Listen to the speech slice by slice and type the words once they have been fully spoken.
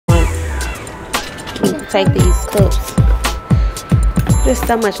me to take these cups. There's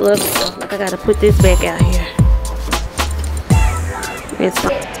so much love stuff. Like I gotta put this back out here. It's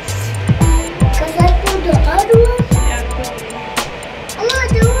fine. Cause I put the other one. I wanna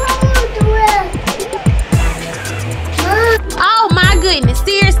do it. Oh my goodness,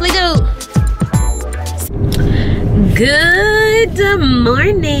 seriously, dude. Good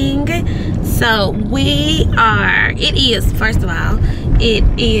morning. So it is, first of all, it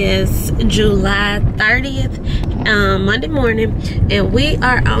is July 30th, Monday morning, and we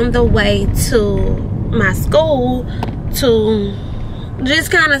are on the way to my school to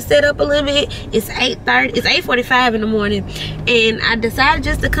just kind of set up a little bit. It's 8:30, it's 8:45 in the morning, and I decided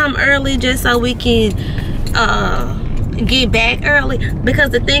just to come early just so we can get back early, because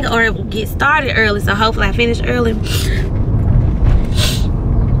the thing, or get started early, so hopefully I finish early.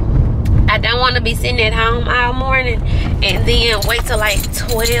 I don't want to be sitting at home all morning and then wait till like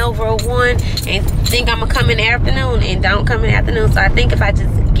 12 or 1 and think I'm gonna come in the afternoon and don't come in the afternoon. So I think if I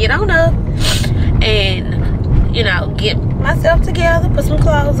just get on up and, you know, get myself together, put some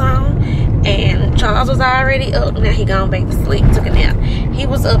clothes on. And Charles was already up. Now he gone back to sleep, took a nap. He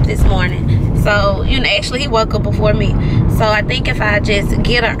was up this morning. So, you know, actually he woke up before me. So I think if I just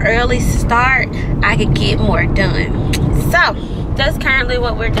get an early start, I could get more done. So that's currently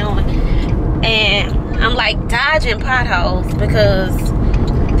what we're doing. And I'm like dodging potholes because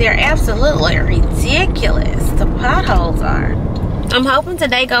they're absolutely ridiculous. The potholes are. I'm hoping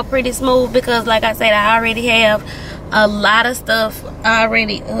today go pretty smooth because, like I said, I already have a lot of stuff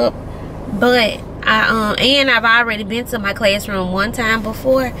already up. But I've already been to my classroom one time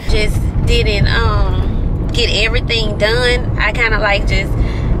before. Just didn't get everything done. I kind of like just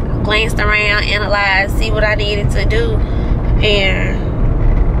glanced around, analyzed, see what I needed to do, and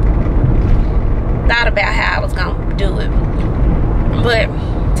thought about how I was gonna do it. But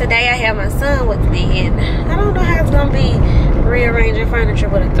today I have my son with me, and I don't know how it's gonna be rearranging furniture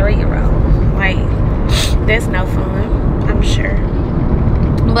with a 3-year-old. Like, that's no fun, I'm sure.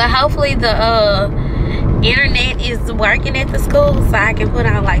 But hopefully the internet is working at the school, so I can put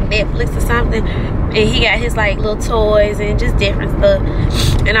on like Netflix or something. And he got his like little toys and just different stuff.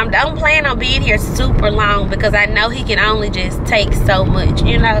 And I don't plan on being here super long because I know he can only just take so much,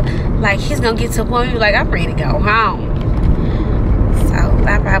 you know. Like, he's gonna get to a point where like, I'm ready to go home. So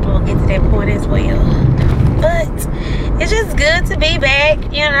I probably will get to that point as well. But it's just good to be back,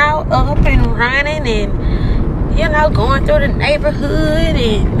 you know, up and running, and, you know, going through the neighborhood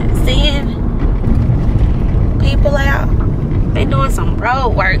and seeing people out. They doing some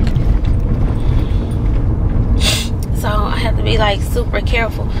road work. So I have to be like super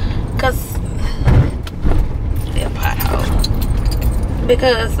careful because they're pothole.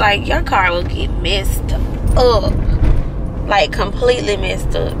 Because like your car will get messed up. Like completely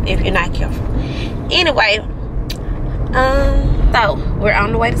messed up if you're not careful. Anyway, so we're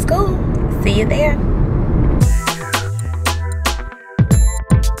on the way to school. See you there.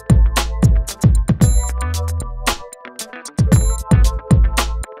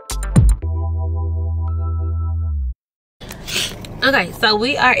 Okay, so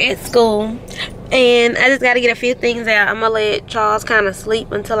we are at school, and I just got to get a few things out. I'm gonna let Charles kind of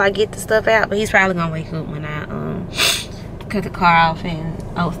sleep until I get the stuff out, but he's probably gonna wake up when I cut the car off and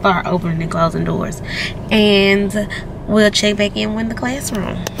start opening and closing doors. And we'll check back in with the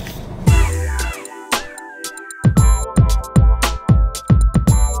classroom.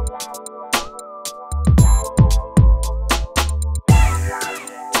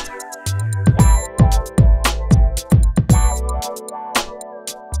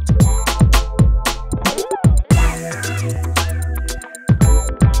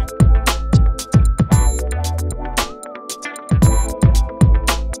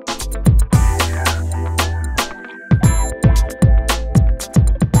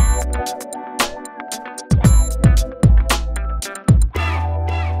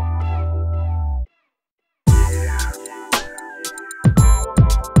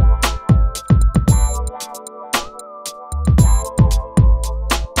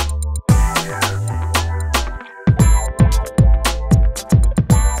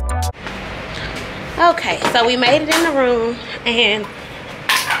 Okay, so we made it in the room, and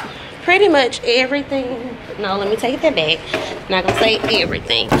pretty much everything, no, let me take that back. I'm not gonna say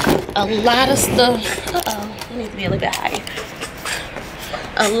everything. A lot of stuff, it needs to be a little bit higher.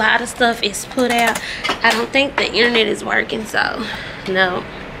 A lot of stuff is put out. I don't think the internet is working, so no.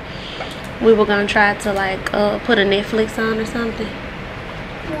 We were gonna try to like put a Netflix on or something.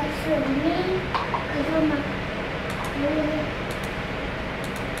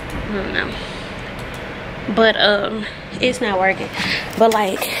 I don't know. But it's not working. But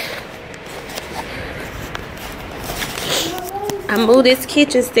like I moved this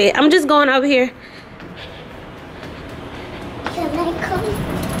kitchen set. I'm just going over here. Can I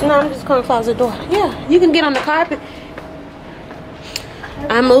come? No, I'm just going to close the door. Yeah, you can get on the carpet.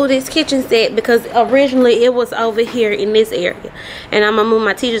 I moved this kitchen set because originally it was over here in this area. And I'm going to move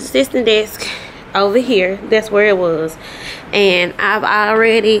my teacher's assistant desk over here. That's where it was. And I've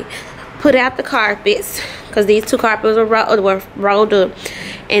already put out the carpets because these two carpets were rolled up.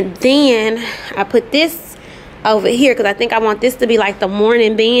 And then I put this over here because I think I want this to be like the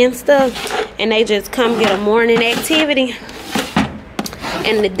morning bin stuff. And they just come get a morning activity.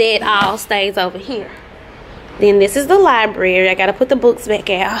 And the dead all stays over here. Then this is the library. I gotta put the books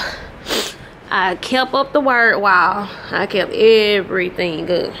back out. I kept up the word wall. I kept everything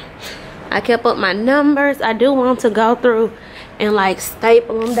good. I kept up my numbers. I do want to go through and like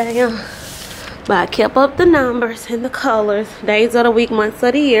staple them down. But I kept up the numbers and the colors. Days of the week, months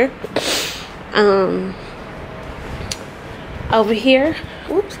of the year. Over here.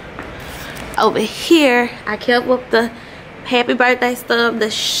 Oops. Over here, I kept up the happy birthday stuff, the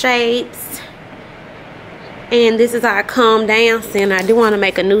shapes. And this is our calm down center. I do want to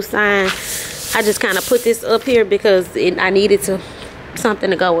make a new sign. I just kind of put this up here because I needed something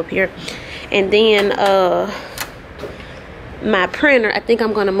to go up here. And then my printer, I think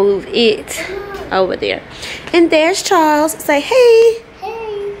I'm going to move it over there. And there's Charles. Say hey.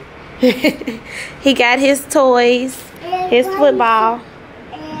 Hey. He got his toys, his football.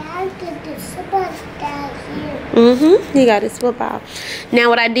 And I did the football down here. He got his football. Now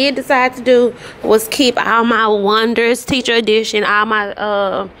what I did decide to do was keep all my Wonders Teacher Edition, all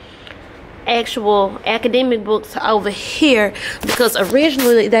my actual academic books over here because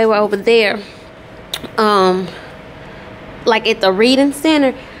originally they were over there, like at the reading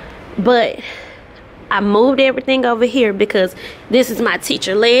center, but I moved everything over here because this is my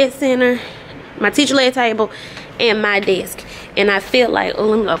teacher-led center, my teacher-led table, and my desk. And I feel like, oh,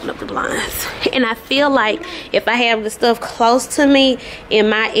 let me open up the blinds. And I feel like if I have the stuff close to me in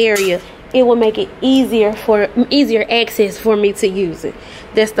my area, it will make it easier access for me to use it.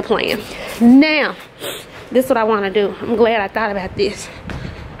 That's the plan. Now, this is what I want to do. I'm glad I thought about this.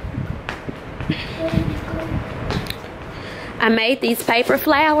 I made these paper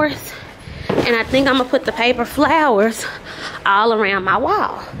flowers, and I think I'm gonna put the paper flowers all around my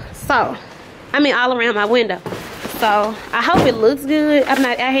wall. So, I mean all around my window. So I hope it looks good.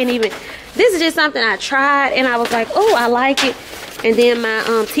 This is just something I tried and I was like, oh, I like it. And then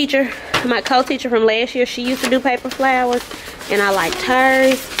my teacher, my co-teacher from last year, she used to do paper flowers and I liked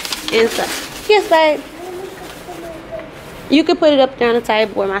hers. And so, yes, babe. You can put it up there on the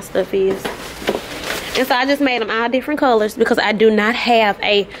table where my stuff is. And so I just made them all different colors because I do not have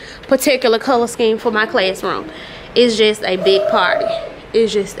a particular color scheme for my classroom. It's just a big party.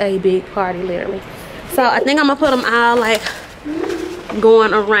 It's just a big party, literally. So I think I'm gonna put them all like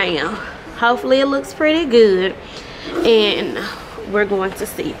going around. Hopefully it looks pretty good, and we're going to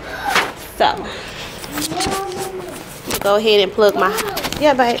see. So go ahead and plug my,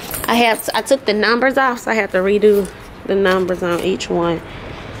 yeah, babe. I took the numbers off, so I have to redo the numbers on each one.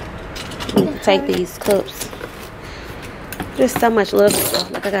 Take these cups. There's so much love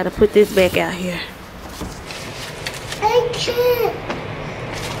stuff. Like I gotta put this back out here. I can't.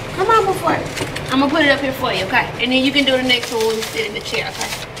 Come on before. I'm gonna put it up here for you, okay? And then you can do the next one when you sit in the chair, okay?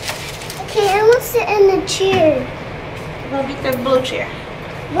 Okay, I want to sit in the chair. Go get the blue chair.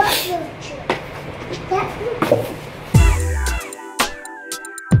 What blue chair? That blue chair.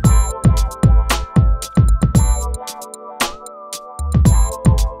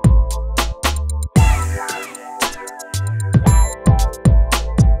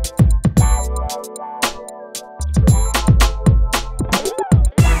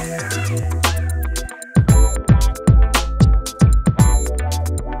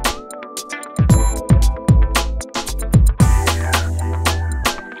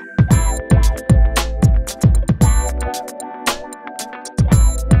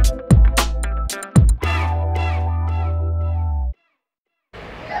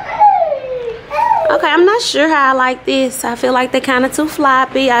 Okay, I'm not sure how I like this. I feel like they're kind of too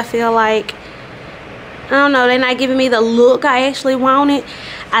floppy. I feel like, I don't know, they're not giving me the look I actually wanted.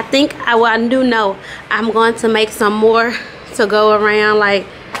 I think, I do know I'm going to make some more to go around like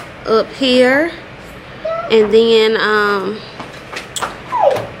up here. And then, I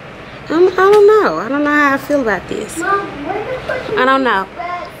don't know. I don't know how I feel about this. I don't know.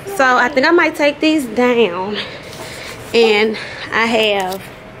 So I think I might take these down. And I have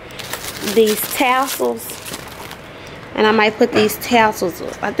these tassels, and I might put these tassels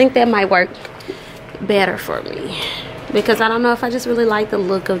up. I think that might work better for me because I don't know if I just really like the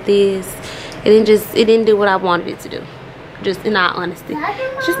look of this. It didn't do what I wanted it to do. just in all honesty.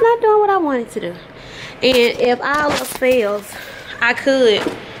 Just not doing what I wanted to do. And if all else fails, I could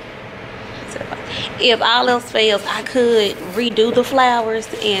redo the flowers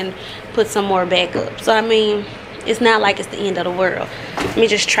and put some more back up. So I mean, it's not like it's the end of the world. Let me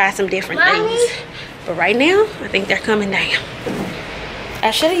just try some different things. But right now, I think they're coming down.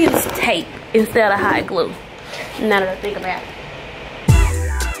 I should have used tape instead of hot glue. Now that I think about it.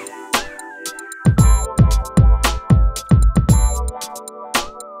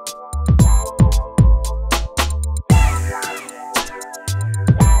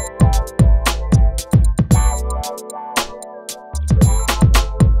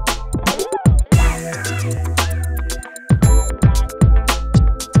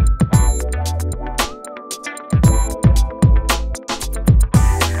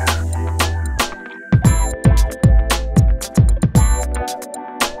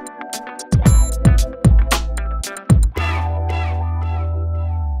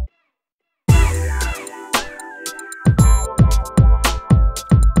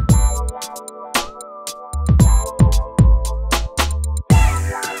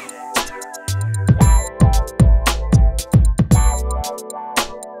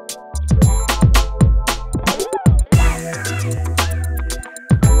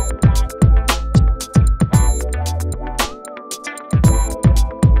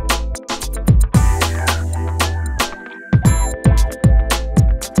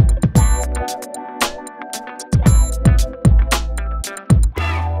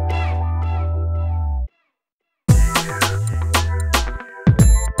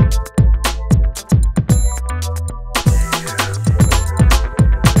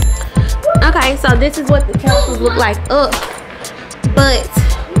 Okay, so this is what the castles look like up, but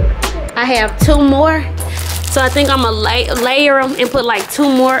I have 2 more, so I think I'm gonna layer them and put like 2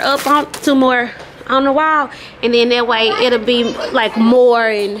 more on the wall, and then that way it'll be like more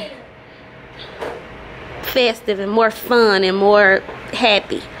and festive and more fun and more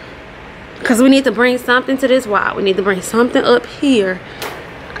happy, because we need to bring something to this wall. We need to bring something up here.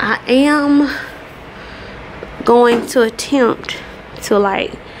 I am going to attempt to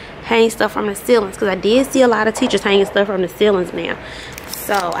like hang stuff from the ceilings, because I did see a lot of teachers hanging stuff from the ceilings now.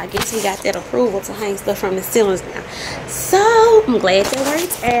 So I guess we got that approval to hang stuff from the ceilings now. So I'm glad that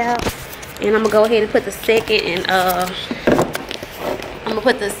worked out. And I'm gonna go ahead and put the second and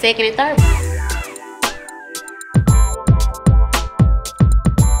third.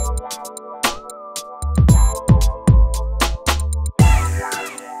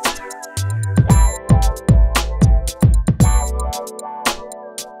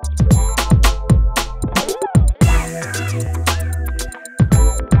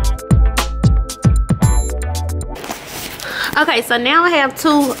 Okay, so now I have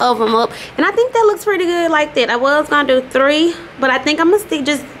 2 of them up, and I think that looks pretty good like that. I was gonna do 3, but I think I'm gonna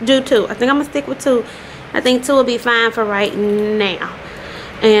just do 2. I think I'm gonna stick with 2. I think 2 will be fine for right now.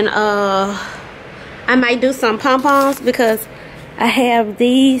 And I might do some pom-poms, because I have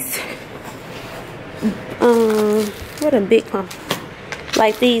these what a big pom,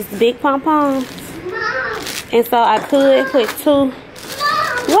 like these big pom-poms, and so I could put 2.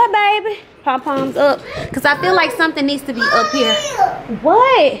 What, baby? Pom-poms up, because I feel like something needs to be up here.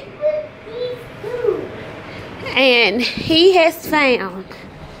 What? And he has found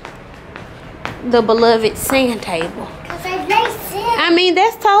the beloved sand table. I mean,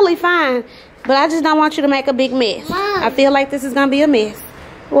 that's totally fine, but I just don't want you to make a big mess. Mom, I feel like this is gonna be a mess.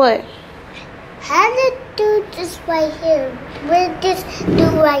 What? How to do this right here? What did this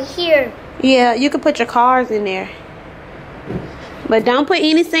do right here? Yeah, you can put your cars in there. But don't put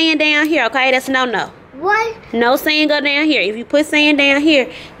any sand down here, okay? That's no-no. What? No sand go down here. If you put sand down here,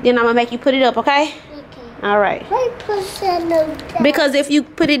 then I'm gonna make you put it up, okay? Okay. All right. Why put sand down? Because if you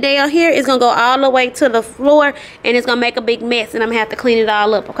put it down here, it's gonna go all the way to the floor, and it's gonna make a big mess, and I'm gonna have to clean it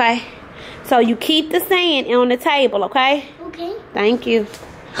all up, okay? So you keep the sand on the table, okay? Okay. Thank you.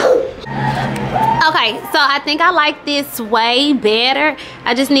 Okay, so I think I like this way better.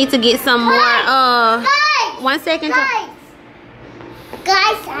 I just need to get some more. Guys, 1 second.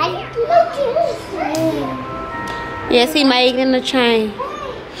 Guys, I Yes, he making the chain.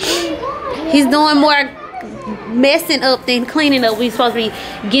 He's doing more messing up than cleaning up. We supposed to be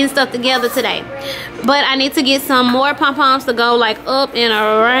getting stuff together today. But I need to get some more pom-poms to go like up and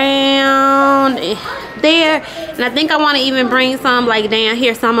around there. And I think I want to even bring some like down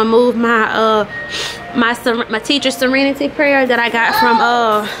here. So I'm gonna move my my teacher's serenity prayer that I got from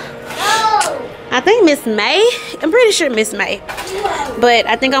I think Miss May. I'm pretty sure Miss May. But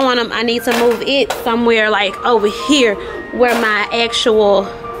I think I need to move it somewhere like over here where my actual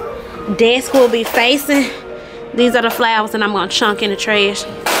desk will be facing. These are the flowers that I'm gonna chunk in the trash.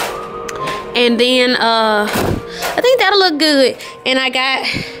 And then I think that'll look good. And I got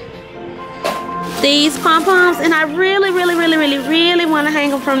these pom-poms, and I really want to hang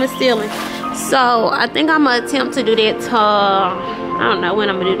them from the ceiling. So I think I'm gonna attempt to do that. I don't know when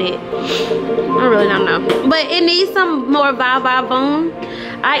I'm gonna do that. I really don't know. But it needs some more boom.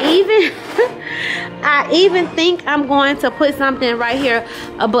 I even think I'm going to put something right here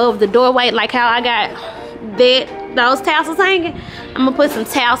above the doorway, like how I got those tassels hanging. I'm gonna put some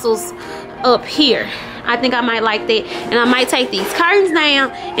tassels up here. I think I might like that. And I might take these curtains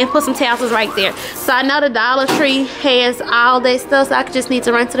down and put some tassels right there. So I know the Dollar Tree has all that stuff, so I just need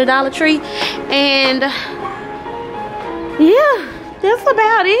to run to the Dollar Tree. And yeah, that's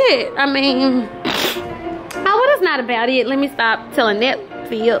about it. I mean, oh, that's not about it. Let me stop telling that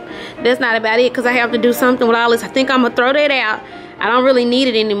fib. That's not about it, because I have to do something with all this. I think I'm gonna throw that out. I don't really need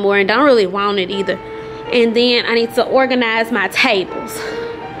it anymore and don't really want it either. And then I need to organize my tables,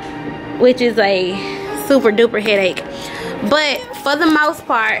 which is a super duper headache. But for the most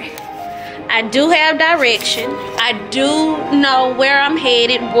part, I do have direction. I do know where I'm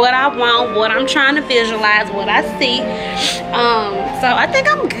headed, what I want, what I'm trying to visualize, what I see. So I think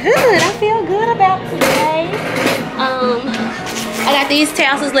I'm good. I feel good about today. I got these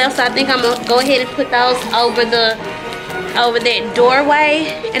tassels left, so I think I'm gonna go ahead and put those over that doorway,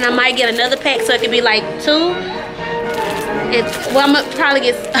 and I might get another pack so it could be like 2. Well, I'm gonna probably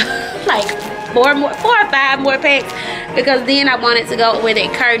get like 4 or 5 more packs, because then I want it to go where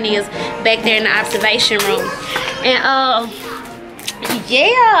that curtain is back there in the observation room. And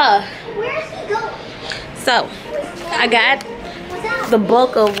yeah. Where's he going? So I got the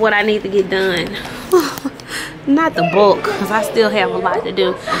bulk of what I need to get done. Not the bulk, because I still have a lot to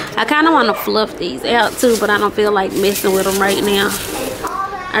do. I kind of want to fluff these out too, but I don't feel like messing with them right now.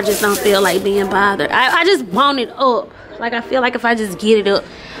 I just don't feel like being bothered. I just want it up. Like, I feel like if I just get it up.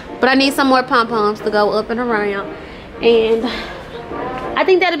 But I need some more pom-poms to go up and around. And I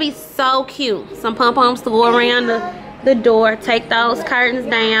think that'd be so cute. Some pom-poms to go around the door. Take those curtains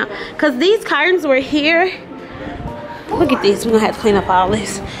down. Because these curtains were here. Look at this. We're going to have to clean up all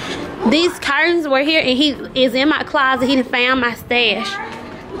this. These curtains were here, and he is in my closet. He done found my stash.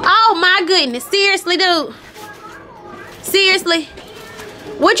 Oh my goodness. Seriously, dude. Seriously.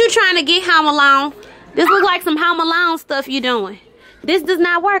 What you trying to get, Home Alone? This looks like some Home Alone stuff you doing. This does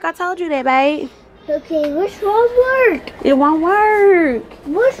not work. I told you that, babe. Okay, which won't work? It won't work.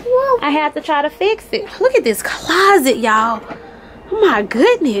 Which won't? I have to try to fix it. Look at this closet, y'all. Oh my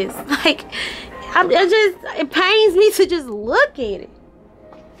goodness. Like, it pains me to just look at it.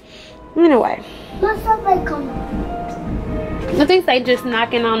 Anyway. What's up, like, come on? I think they just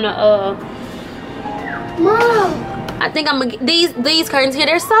knocking on the Mom. I think I'm gonna get these curtains here.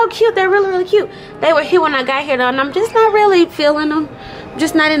 They're so cute. They're really cute. They were here when I got here though, and I'm just not really feeling them. I'm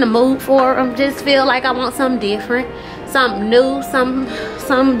just not in the mood for them. Just feel like I want something different, something new, just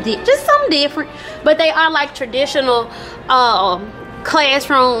something different. But they are like traditional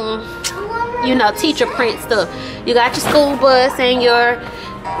classroom, you know, teacher print stuff. You got your school bus and your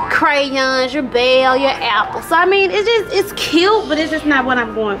crayons, your bell, your apple. So I mean, it's cute, but it's just not what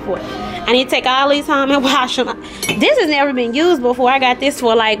I'm going for. I need to take all these home and wash them. This has never been used before. I got this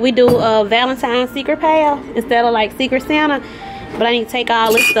for, like, we do Valentine's Secret Pal instead of like Secret Santa. But I need to take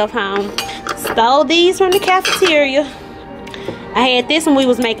all this stuff home. Stole these from the cafeteria. I had this when we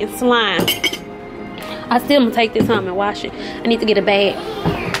was making slime. I still gonna take this home and wash it. I need to get a bag.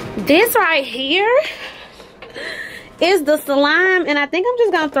 This right here is the slime, and I think I'm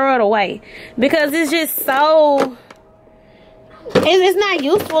just gonna throw it away because it's just so, it's not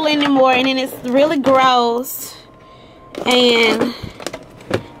useful anymore, and then it's really gross, and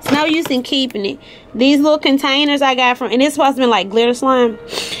it's no use in keeping it. These little containers I got from, and it's supposed to be like glitter slime.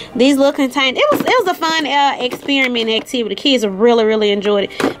 These little containers, it was a fun experiment activity. The kids really enjoyed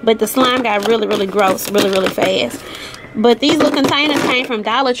it, but the slime got really gross really fast. But these little containers came from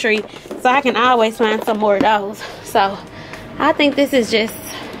Dollar Tree, so I can always find some more of those. So I think this is just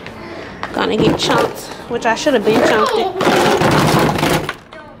gonna get chunked, which I should have been chunked it.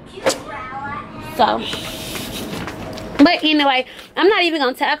 So, but anyway, I'm not even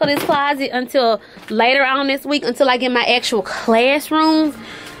gonna tackle this closet until later on this week, until I get my actual classroom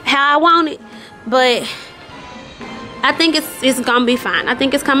how I want it. But I think it's gonna be fine. I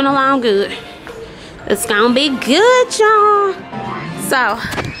think it's coming along good. It's gonna be good, y'all. So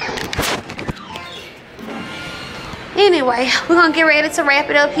anyway, we're gonna get ready to wrap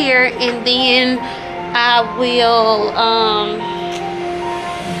it up here, and then I will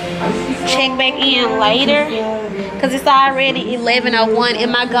check back in later, because it's already 11:01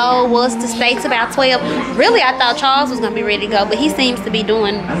 and my goal was to stay to about 12. Really, I thought Charles was gonna be ready to go, but he seems to be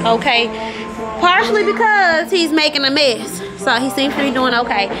doing okay, partially because he's making a mess, so he seems to be doing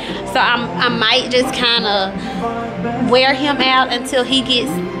okay. So I might just kind of wear him out until he gets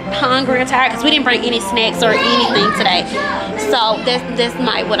hungry or tired, because we didn't bring any snacks or anything today. So that's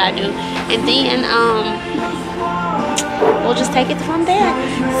might what I do, and then we'll just take it from there.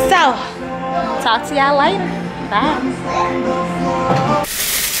 So talk to y'all later. Bye.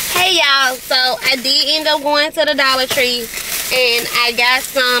 Hey y'all, so I did end up going to the Dollar Tree and I got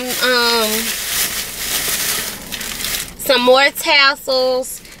some more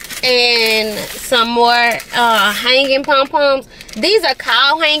tassels and some more hanging pom-poms. These are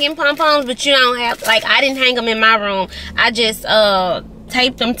called hanging pom-poms, but you don't have, like, I didn't hang them in my room. I just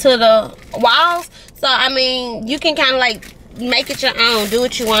taped them to the walls. So I mean, you can kind of like make it your own, do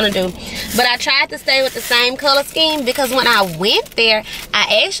what you want to do. But I tried to stay with the same color scheme because when I went there,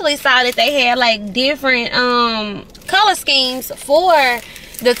 I actually saw that they had like different color schemes for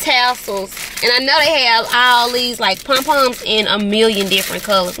the tassels, and I know they have all these like pom-poms in a million different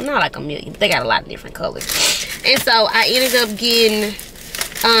colors. Not like a million, they got a lot of different colors. And so I ended up getting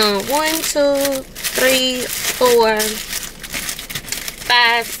 1, 2, 3, 4,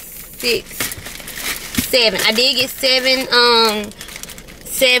 5, 6, 7. I did get 7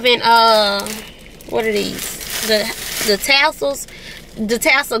 what are these, the tassels, the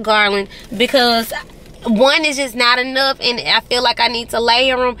tassel garland, because one is just not enough and I feel like I need to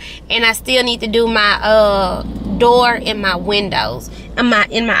layer them, and I still need to do my door and my windows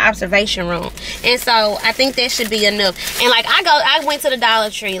in my observation room. And so I think that should be enough. And like I went to the Dollar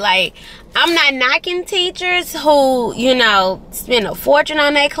Tree. Like, I'm not knocking teachers who, you know, spend a fortune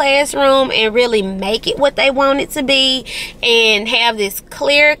on their classroom and really make it what they want it to be and have this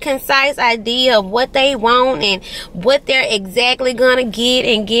clear, concise idea of what they want and what they're exactly gonna get,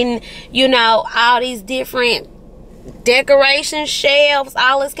 and getting, you know, all these different decoration shelves,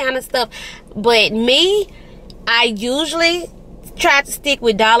 all this kind of stuff. But me, I usually try to stick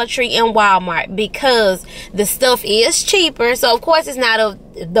with Dollar Tree and Walmart because the stuff is cheaper. So of course it's not of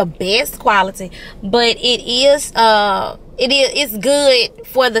the best quality, but it's good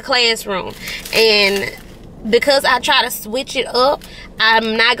for the classroom. And because I try to switch it up,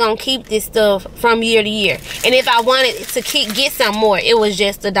 I'm not gonna keep this stuff from year to year. And if I wanted to get some more, it was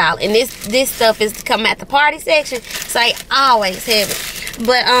just $1. And this stuff is to come at the party section, so I always have it.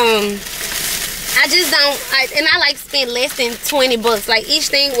 But I just don't, and I like spend less than 20 bucks. Like, each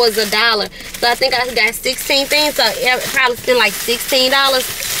thing was $1. So I think I got 16 things. So I probably spend like $16.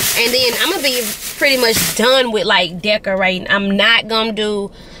 And then I'm going to be pretty much done with like decorating. I'm not going to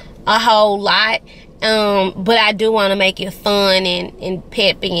do a whole lot. But I do want to make it fun and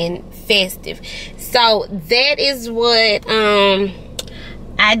peppy and festive. So that is what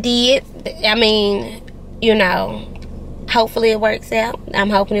I did. I mean, you know, hopefully it works out. I'm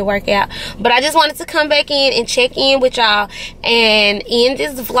hoping it work out. But I just wanted to come back in and check in with y'all and end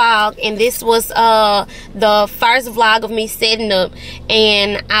this vlog. And this was the first vlog of me setting up.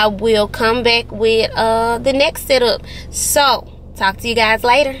 And I will come back with the next setup. So talk to you guys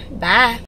later. Bye.